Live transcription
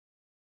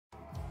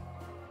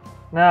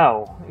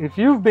Now, if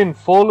you've been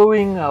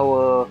following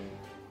our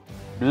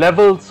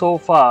level so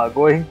far,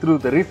 going through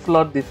the Rift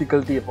Lord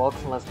difficulty of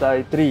Orcs Must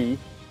Die 3,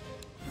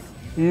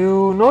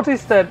 you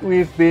notice that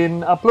we've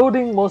been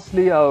uploading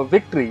mostly our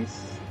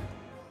victories,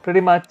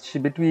 pretty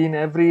much between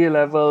every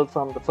level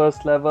from the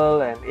first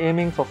level and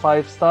aiming for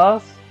 5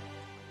 stars.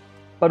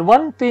 But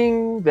one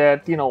thing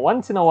that,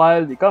 once in a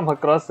while we come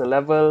across a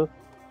level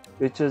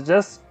which is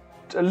just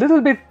a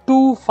little bit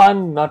too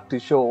fun not to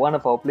show, one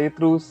of our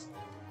playthroughs.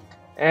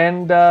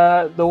 And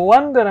the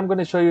one that I'm going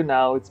to show you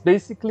now, it's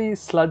basically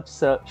Sludge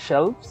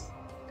Shelves.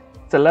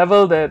 It's a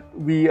level that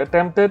we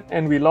attempted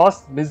and we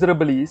lost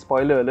miserably,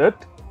 spoiler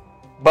alert.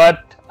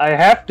 But I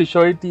have to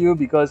show it to you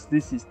because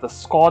this is the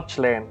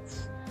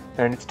Scorchlands.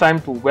 And it's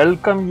time to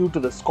welcome you to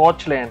the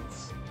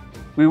Scorchlands.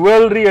 We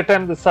will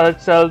reattempt the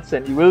Sludge Shelves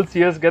and you will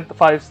see us get the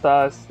 5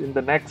 stars in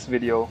the next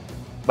video.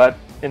 But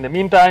in the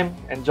meantime,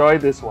 enjoy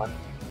this one.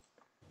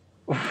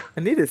 I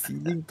need a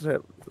ceiling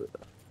trap.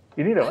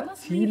 You need a what?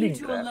 Ceiling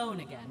trap?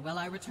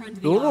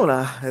 Don't know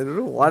lah. I don't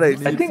know what I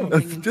need. I think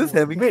I'm just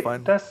having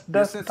fun. Does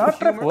Star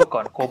Trap work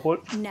on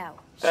Kobold? No,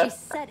 she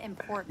said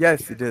important.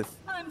 Yes, it is.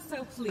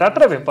 Star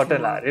Trap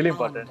important lah, really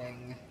important.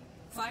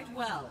 Fight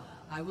well.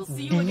 I will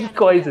see you again.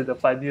 Decoys is the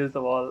funniest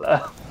of all.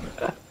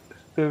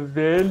 The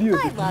value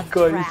of I the love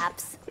decoys.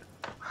 traps.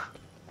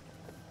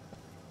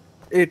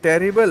 Hey,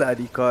 terrible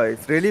decoy.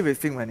 It's really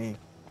wasting money.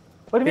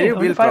 What do Can you you mean?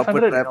 Only build proper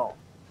 500? trap? No.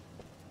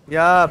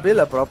 Yeah, build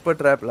a proper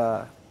trap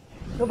lah.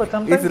 No, but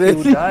sometimes It's you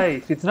would really- die.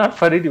 If it's not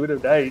for it, you would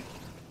have died.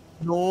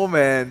 No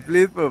man,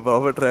 please put a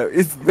proper trap.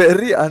 It's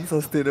very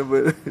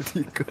unsustainable.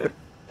 Decoy.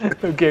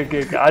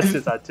 Okay.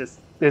 Archers.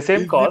 The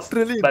same It's cost,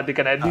 literally- but they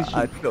can at least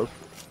shoot. No.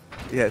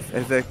 Yes,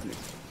 exactly.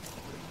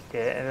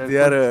 Okay, and They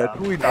are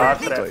two in star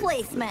one. trap. Perfect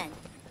placement.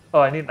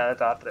 Oh, I need another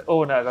star trap.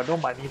 Oh no, I got no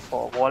money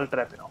for wall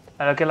trap,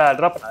 Okay lah, I'll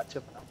drop an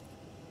archer for now.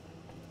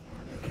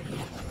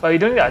 But you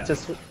don't need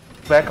archers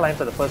backline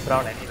for the first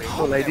round anyway.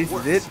 So like this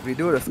is it. We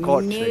do the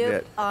scorch like Nope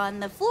that. on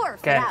the floor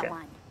for Can. that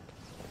one.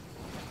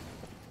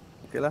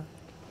 Okay lah.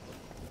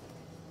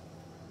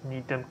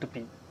 Need them to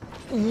be.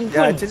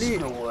 Yeah, actually,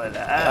 slower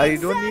lah. I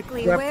don't need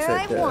Exactly traps where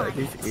I at want.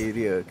 this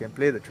area. Can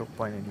play the choke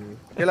point anyway.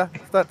 Okay lah,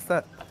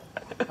 start.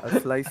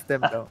 I'll slice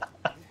them down.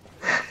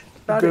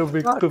 Gonna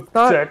make them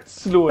start. that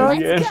slow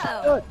again. Let's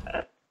go.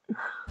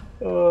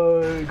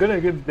 Oh, gonna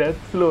get that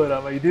slow,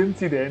 Rama. You didn't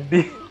see the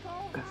ending.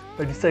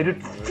 I decided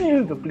to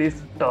fill the place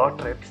with star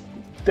traps.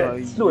 That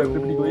slow,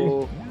 everybody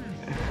going.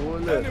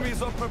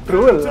 Enemies are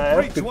Throw a preparing to left,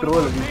 breach to one throw of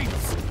a our left.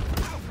 gates.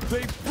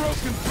 They've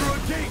broken through a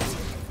gate.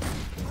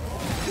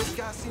 This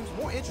guy seems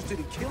more interested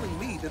in killing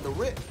me than the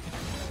Rift.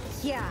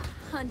 Yeah,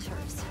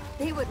 hunters.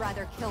 They would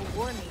rather kill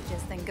war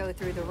mages than go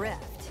through the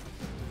rift.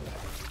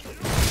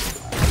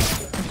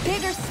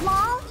 Big or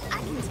small, I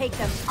can take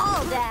them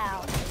all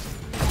down.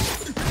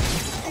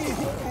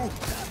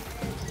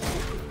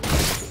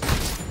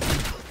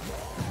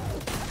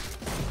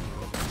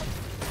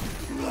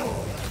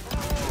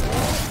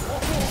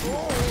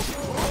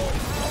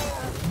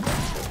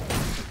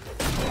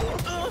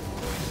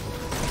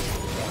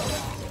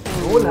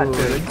 Roll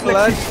hunter,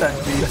 reflexive stun.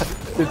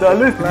 It's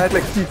always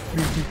reflexive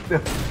free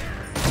kick.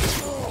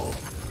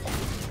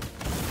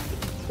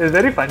 It's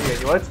very funny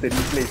when you watch the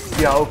replay.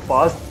 See how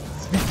fast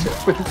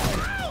switch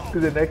happens to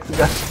the next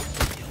guy.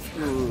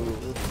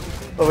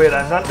 Oh wait,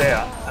 I'm not there.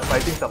 I'm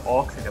fighting some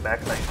orcs in the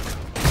back line.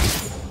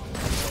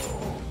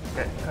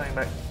 Okay, coming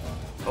back.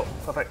 Oh,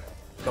 perfect.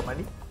 Got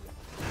money.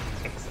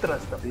 Extra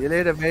stuff. See you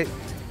later, mate.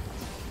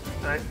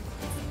 Right.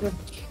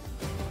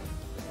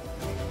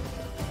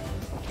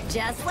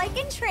 Just like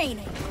in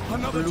training.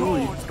 Another Flew door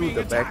is into being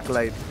the attacked.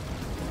 backline.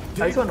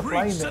 I just want to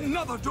fly in Breached there.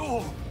 another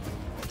door.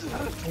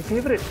 My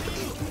favorite.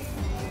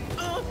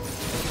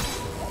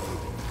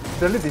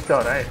 It's only this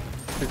round, right?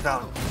 This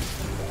round.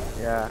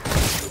 Yeah.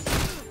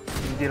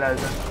 Easy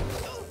license.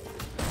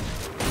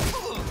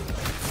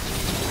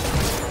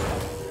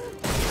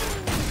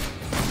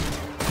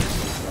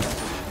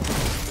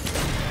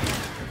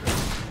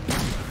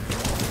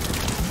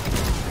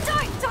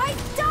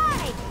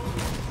 Die!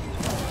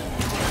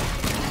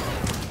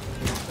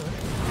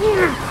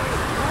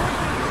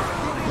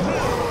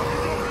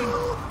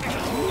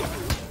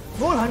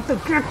 Roll hunter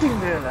getting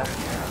there lah.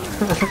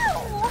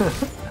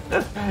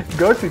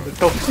 Got in the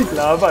toxic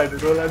lava in the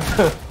roll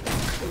hunter.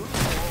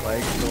 My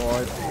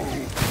god.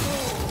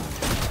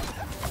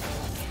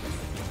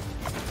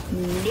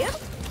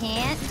 Nope,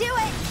 can't do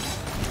it.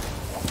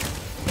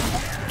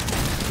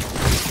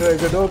 I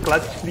got no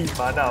clutch free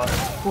mana.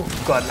 Oh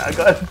god lah,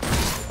 god.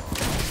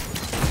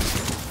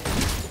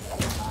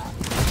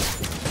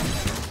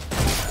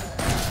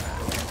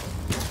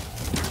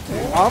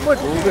 Armored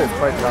ogre is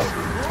quite tough.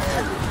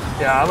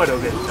 Yeah, armor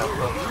okay.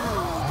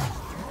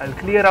 I'll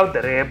clear out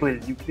the rebel.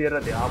 You clear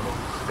out the armor.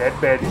 That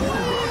bad.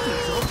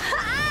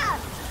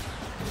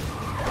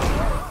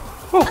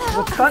 Oh,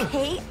 what's stunned?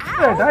 Okay, Yeah,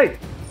 I ow. died.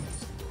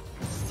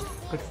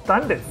 Got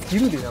stunned and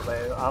killed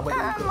by armor.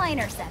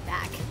 Minor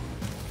setback.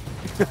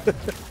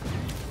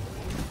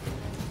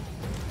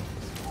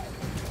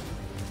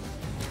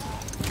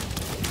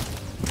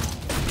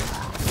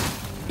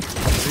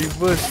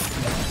 reverse.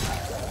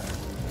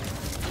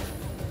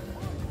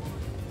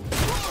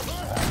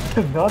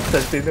 Not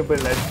sustainable,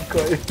 let's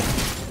call it.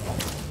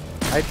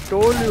 I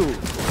told you.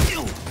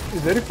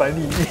 It's very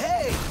funny.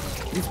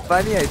 It's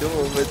funny, I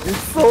know, but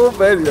it's so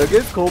bad.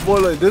 Against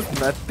Kobold, it's just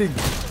nothing.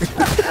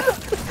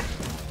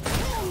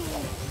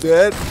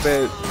 That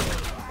bad.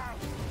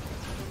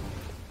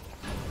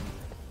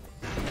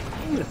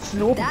 Let's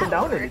slow people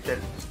down a little.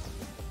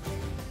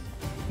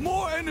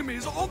 More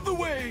enemies on the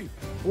way.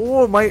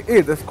 Oh my,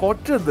 hey, the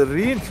Scorcher, the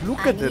range.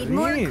 Look I at the need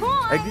more range.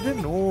 I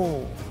didn't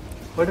know.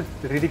 What is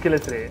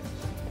ridiculous range?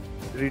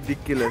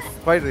 Ridiculous.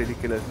 Quite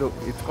ridiculous. Look,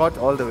 it's Scorch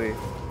all the way.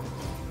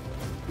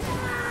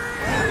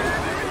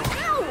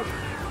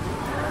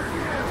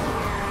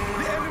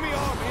 The enemy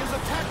army is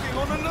attacking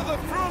on another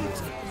front.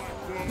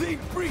 They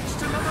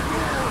breached another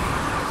door.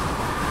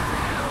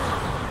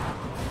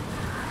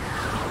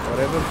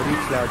 Whatever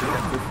breach loud, you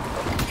can push.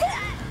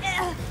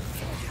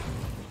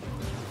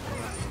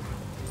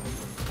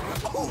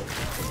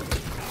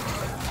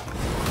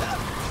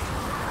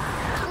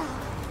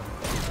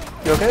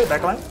 You okay?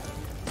 Backline?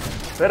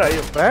 Where are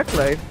you?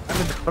 Backline? I'm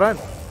in the front.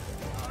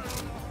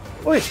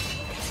 Oi!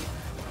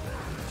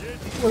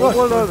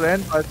 Kobold all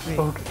ran past me.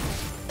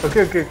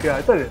 Okay.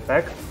 I thought it's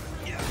back.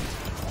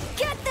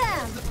 Get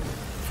them!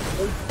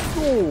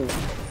 Oh.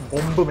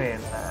 Bomb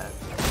man.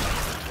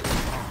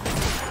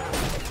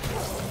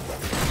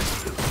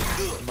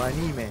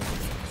 Money man.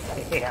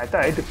 Hey, I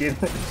thought I had to kill.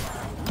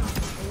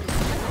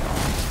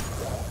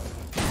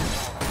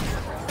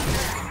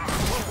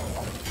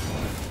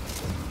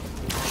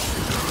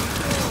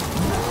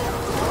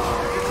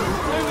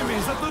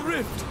 Enemies at the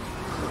rift.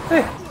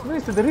 Hey,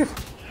 nice to the rift.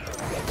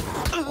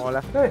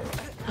 Hola. Hey.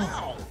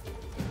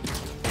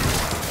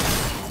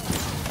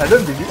 I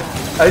don't believe.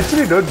 I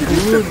actually don't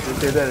believe them to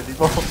say that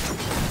anymore.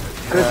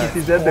 Because if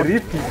he's at the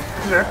rift,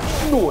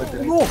 he's no at the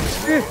rift. No!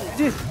 Hey,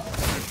 jeez.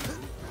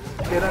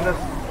 Okay, no.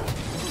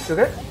 You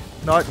okay?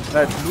 Not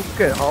that. Look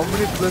at how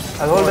many plus.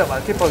 I'll hold them.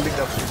 I'll keep holding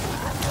them.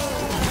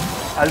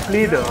 I'll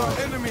play the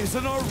Enemies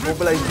in our rift.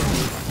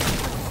 mobilizing.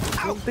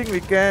 I don't think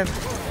we can.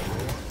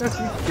 Yes,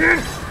 we can.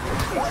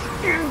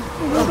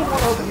 Move them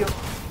all out of here.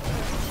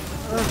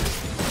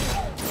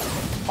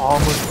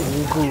 Almost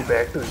go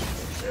back to it.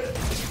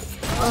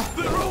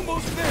 They're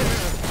almost there.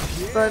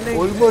 Stunning.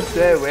 Almost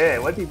there.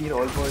 Where? What do you mean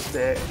almost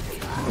there?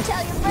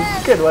 Tell your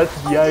friends. Look at what's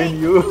behind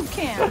you. You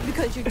can't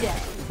because you're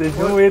dead. There's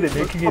no way they're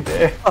making it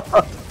there.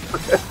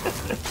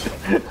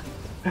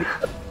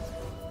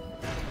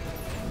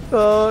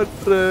 Oh,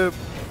 trap.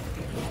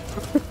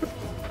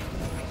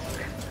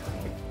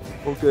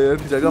 Okay, I'm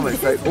Jaga my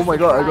side. Oh my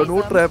god, I got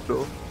no trap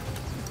though.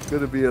 It's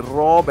gonna be a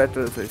raw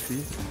battles, I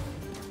see.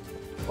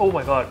 Oh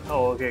my god.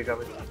 Oh, okay,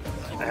 come in.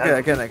 Okay,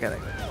 I can.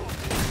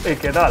 Hey,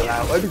 cannot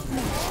lah. What is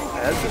this? I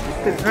have to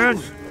listen.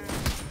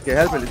 Okay,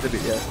 help a little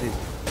bit, yeah, see.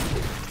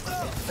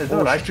 There's no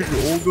Oh, right. shit,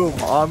 ogre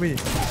army.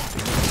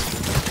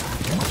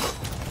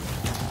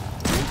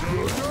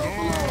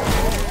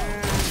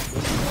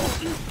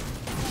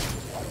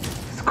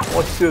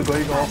 What's still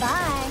going on?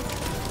 Bye.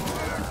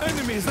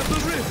 Enemies at the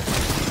rift.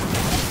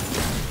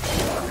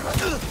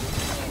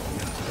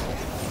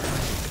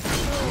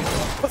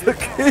 The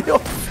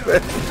chaos,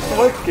 man.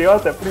 What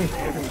chaos happening?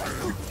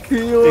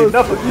 Chaos.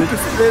 Enough of I need to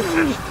this.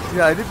 spend.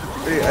 Yeah, I need to.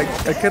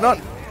 I cannot.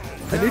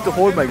 I need to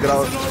hold my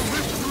ground.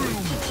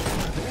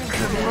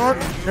 Cannot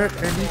get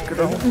any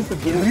ground. This is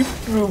the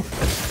rift room.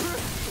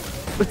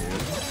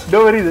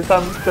 Don't worry, there's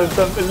some a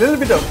little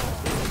bit of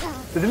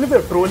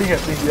trolling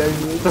happening behind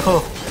you.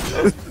 So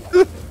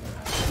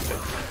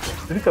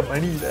there is some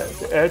money there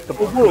to add the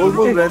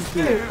Almost ran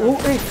through. Hey, oh,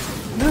 hey,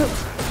 look,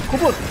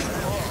 come on.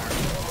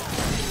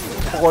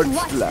 Watch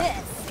Scorchlands.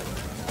 this.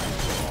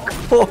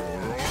 Oh.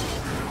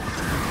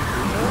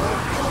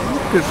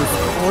 Look at the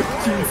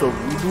scorchings of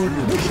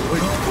voodoo.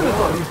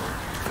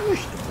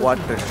 What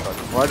a shot.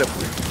 What a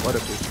push. What a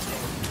push.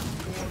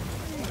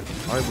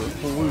 I will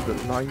hold the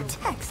line.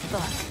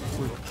 Textbook. I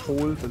will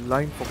hold the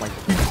line for my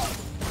team.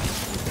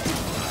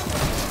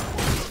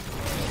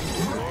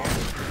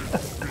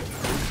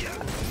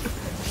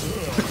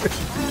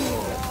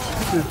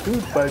 This is too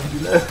funny.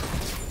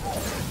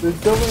 There's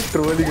so much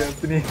trolling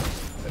happening.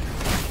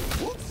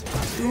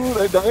 Dude,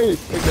 I died.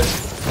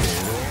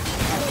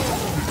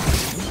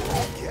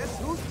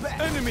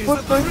 Enemies What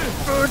at the the rift.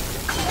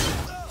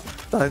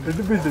 fuck?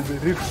 Enemies in the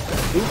rift.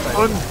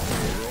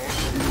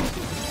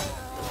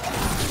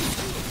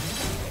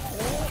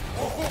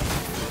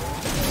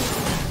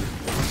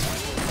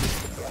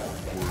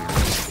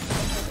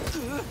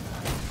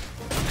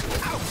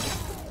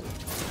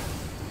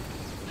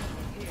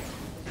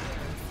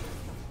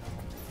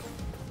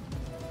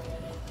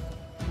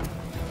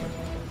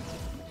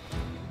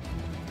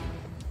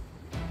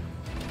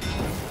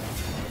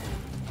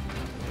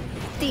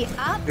 The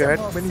That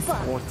optimal many spot.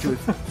 scorches.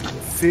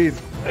 Insane.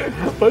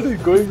 What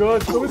is going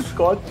on? So many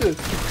scorches.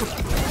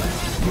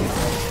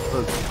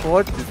 The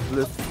scorch is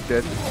less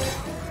dead.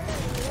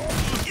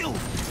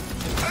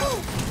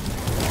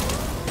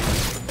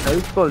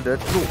 Health call that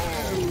too.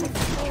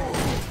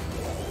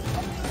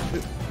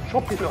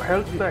 Chop your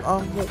health back.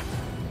 No.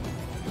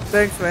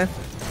 Thanks, man.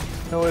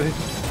 No worries.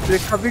 They're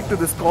coming to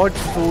the Scotch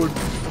food.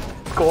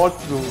 Scotch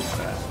food.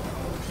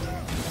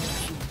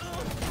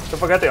 Don't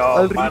forget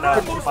your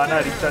mana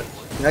recharge.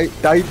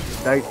 Died.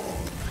 I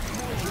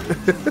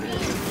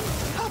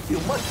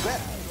feel much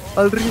better.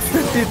 I'll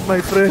reset it, my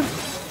friend.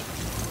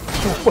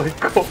 Oh my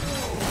god.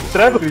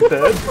 Trap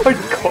return? Oh my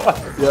god.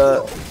 Yeah.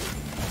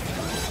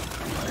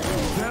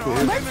 There are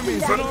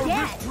enemies in our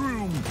rift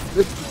room.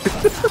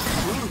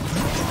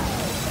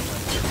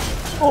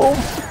 Oh.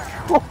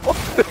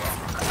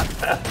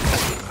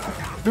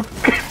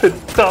 Look at the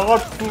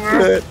dot.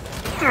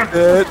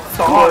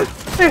 Dot.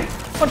 Hey,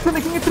 what's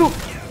making it through?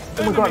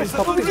 Oh my god, I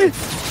stopped it.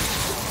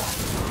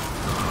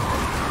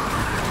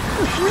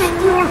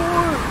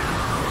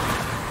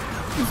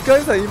 These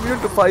guys are immune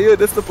to fire,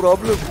 that's the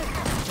problem.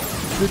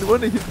 They don't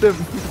want to hit them.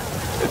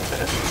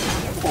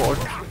 What?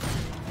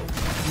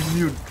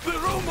 Immune.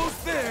 They're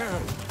almost there.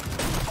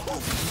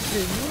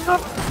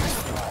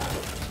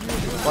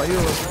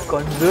 Fire.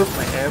 Conserve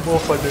my ammo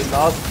for the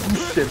last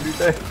push every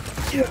time.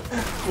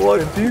 What?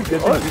 When things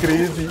get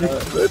crazy.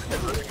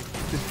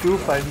 It's too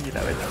funny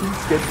now when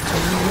things get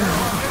crazy.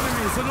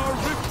 Enemies in our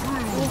rift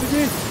room.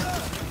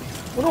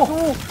 Oh no!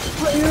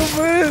 Fire,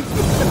 man.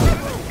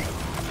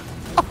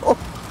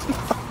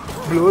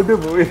 Blow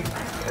them away.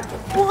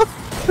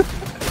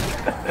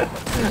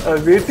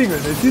 I'm waiting when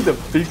I see the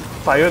big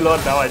fire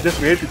lord now. I just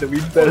wait with the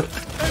wind belt.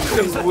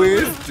 What a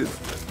waste.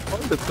 All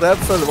the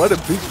traps are what a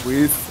big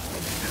waste.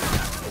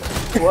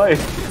 Why?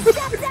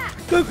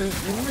 Because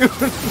it's immune.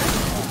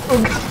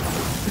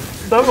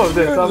 Some of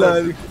them.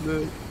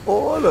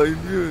 All are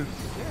immune.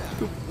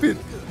 Stupid.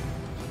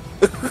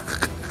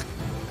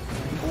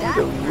 What a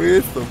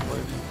waste of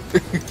money.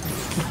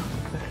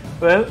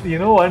 Well, you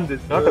know one,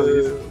 there's not a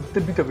waste. It's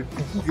a bit of a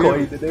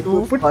decoy. They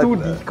put two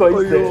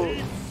decoys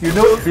there. You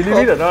know, believe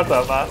it or not,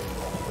 Rama,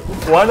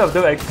 one of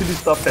them actually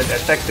stopped and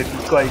attacked the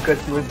decoy because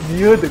he was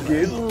near the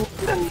gate.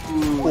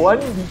 One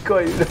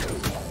decoy.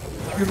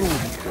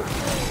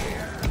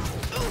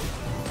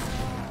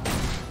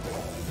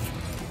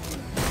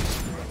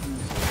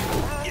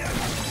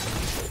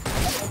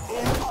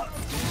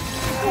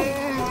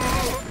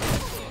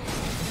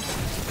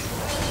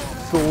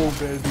 So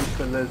many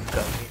fellas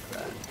coming,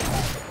 man.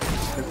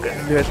 You can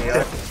Let hear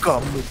them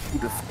come to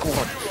the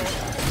Scotch.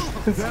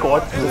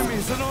 Scotch.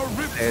 Enemies in our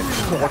rift And room.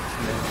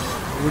 Scotland.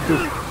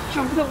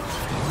 Jump down.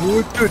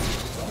 Good.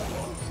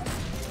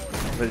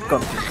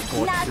 Welcome to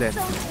Scotland, Not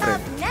so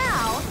friend. tough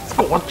now.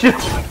 Scotch.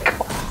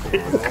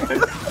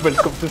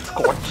 Welcome to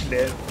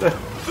Scorchlands.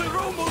 They're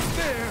almost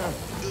there.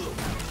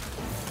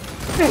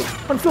 Hey,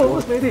 I'm so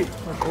almost made it. Oh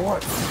my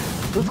god.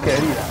 So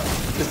scary.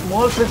 The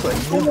small place was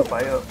immune to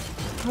fire.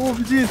 Oh,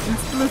 jeez,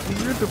 this place is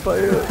immune to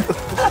fire.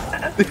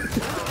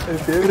 My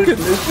favorite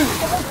place.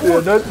 They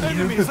are not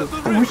immune to the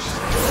push.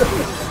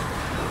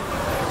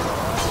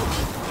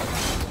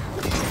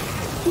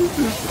 This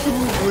is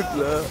too good,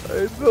 lah. I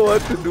don't know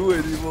what to do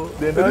anymore.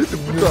 They're I not need to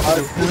immune put to the the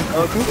heart push.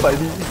 out. Too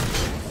funny.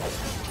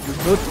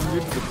 You're not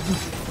immune to the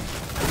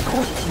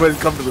push.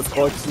 Welcome to the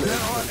Scotchland. There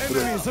are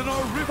enemies in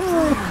our rift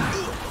room.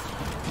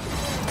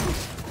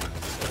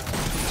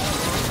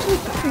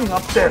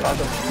 Up there,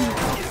 rather.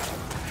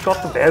 Shot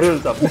the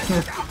barrels up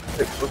there.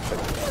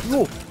 No.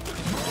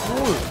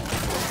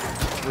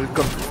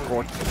 Welcome to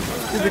Scotland.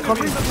 They're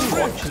coming to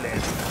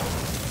Scorchlands.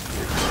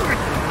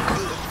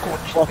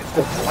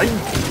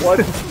 Scorchlands. What?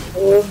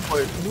 Oh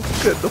my,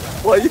 look at the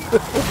fire.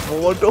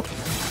 Water.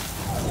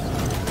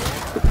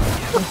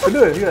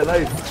 Hello, you're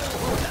alive.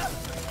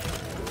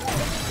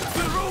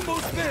 They're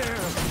almost there.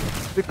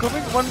 They're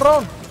coming one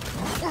round.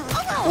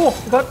 Oh,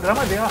 got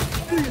Rama there.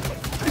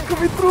 They're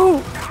coming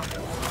through.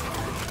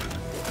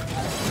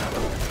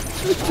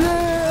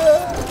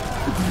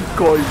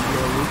 Decoy.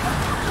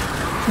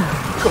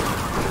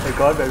 My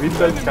god, my wind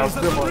belt chopped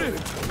them all.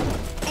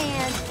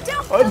 And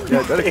don't Oh,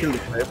 Yeah, gotta kill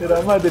this guy.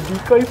 Rama, the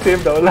decoy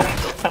saved our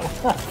life.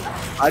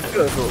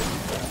 Archer also.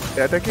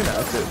 They're attacking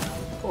Archer.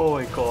 Oh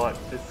my god,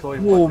 it's so Oh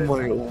important.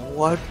 my,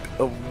 what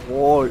a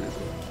wall.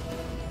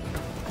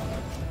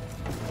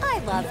 I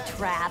love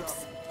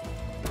traps.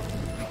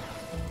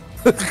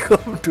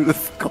 Come to the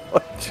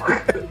Scotch.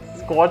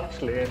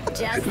 Scotchland.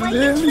 Just like a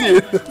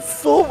Really?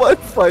 So much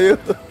fire.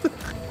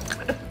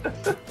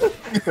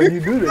 When you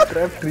do the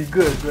trap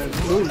triggers, man,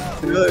 so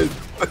insane. Right.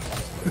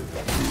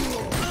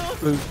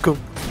 Welcome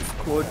to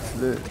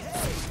Scotland.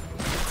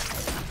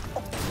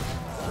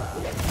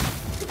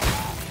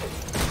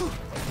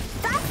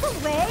 That's the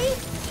way.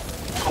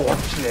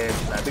 Scotchland,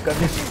 man. They're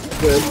coming.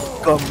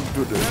 Welcome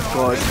to the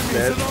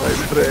Scotland, my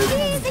friend.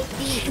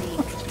 Easy, easy.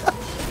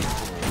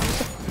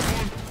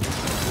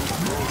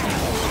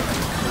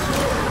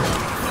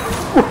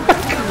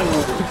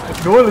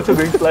 No one also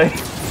going flying.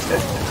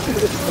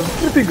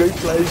 Everything going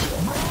flying.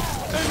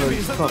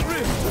 Enemies at the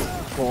rift.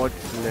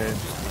 Scotland,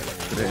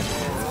 friend.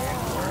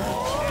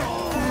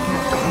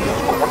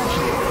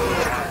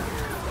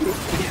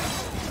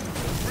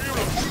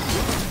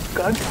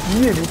 Can't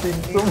see anything.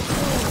 So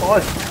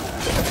gosh.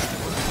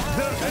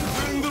 They're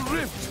entering the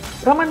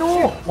rift. Rama, no!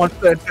 Want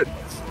to enter?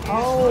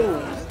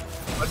 Oh!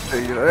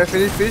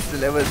 Finish the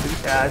level.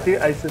 Yeah, I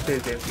think I should say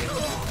same thing.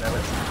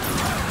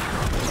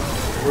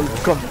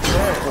 Welcome.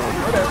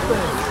 What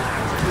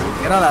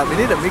happened? We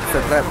need to mix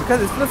the trap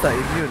because it's plus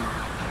immune.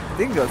 I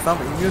think there's some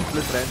immune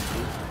plus rank.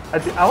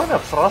 I want a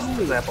frost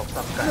trap of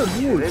some kind.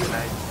 Yeah, Very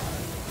nice.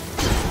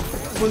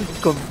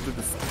 Welcome to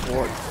the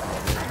squad.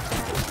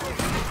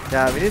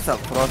 Yeah, we need some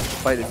frost to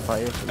fight this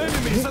fire.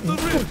 Enemies at the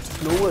rift.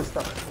 Slower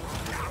stuff.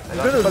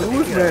 You're gonna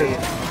lose, man.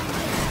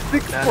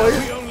 6 We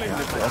points. only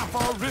have half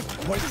our rift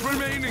points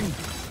remaining.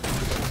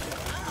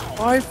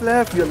 5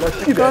 left. You're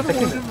lucky I can't that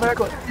hold him back.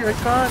 I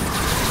can't.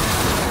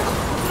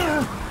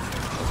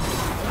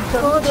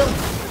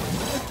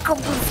 Come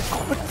to the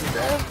squad.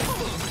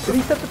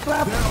 Reset the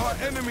trap. There are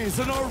enemies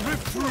in our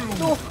rift room.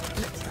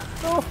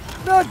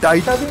 No,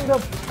 died. Stabbing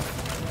them.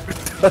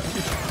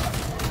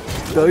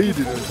 Died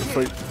in the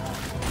fight.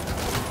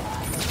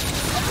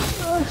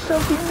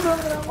 Shoving them,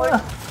 Rama.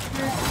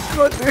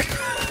 God damn.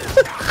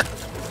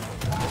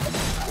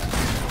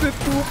 They're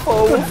too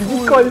powerful.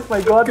 Decoys,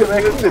 my god, they're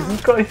actually the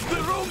decoys.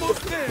 They're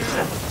almost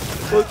there.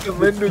 Okay,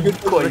 when do you get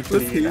Decoy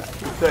reckless play. hit?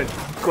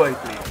 Decoy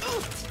play.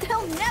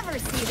 They'll never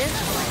see this.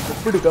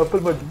 Put a couple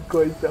more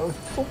decoys down.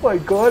 Oh my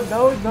god,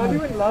 now it's not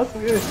even last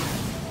wave.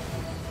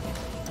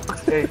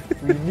 Hey,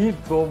 we need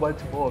so much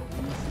more.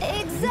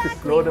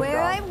 Exactly them where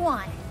down. I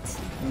want it.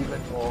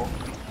 Even more.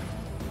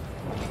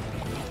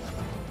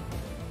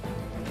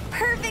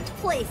 Perfect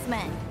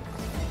placement.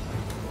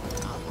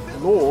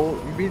 No,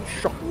 you mean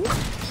shocked.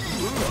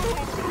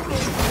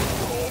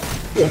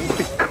 Oh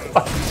my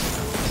god.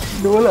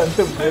 No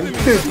answer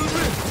melted.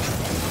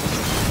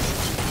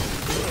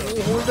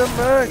 Hold them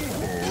back.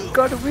 You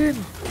gotta win.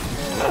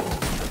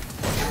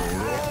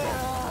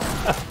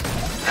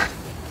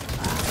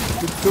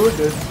 It's so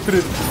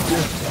desperate.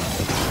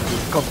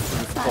 Come to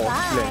the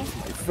Scorchlands.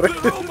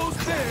 They're almost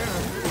there.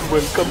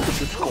 Welcome to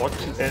the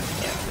Scorchlands.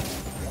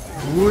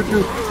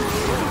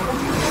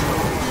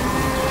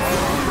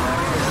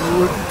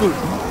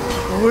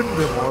 Win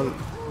them all.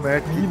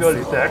 Matt, You know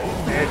that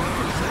mad.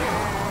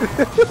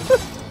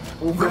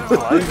 Oh my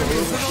god.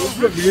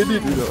 really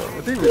did it.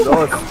 I think we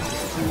lost.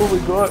 Oh my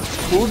god.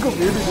 Olga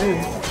made it in.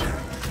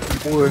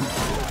 One.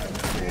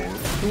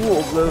 2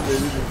 of them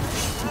made it.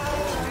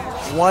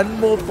 1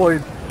 more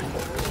point.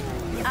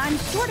 I'm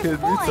short Can of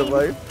we points.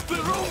 survive?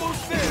 They're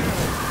almost there.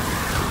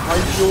 I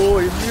know,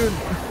 immune.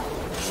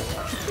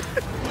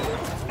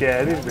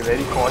 Gary will be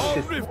very Our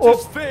cautious. rift Oh,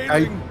 is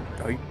failing.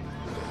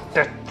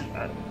 that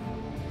man.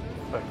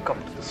 Welcome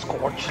to the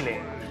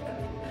Scorchlands.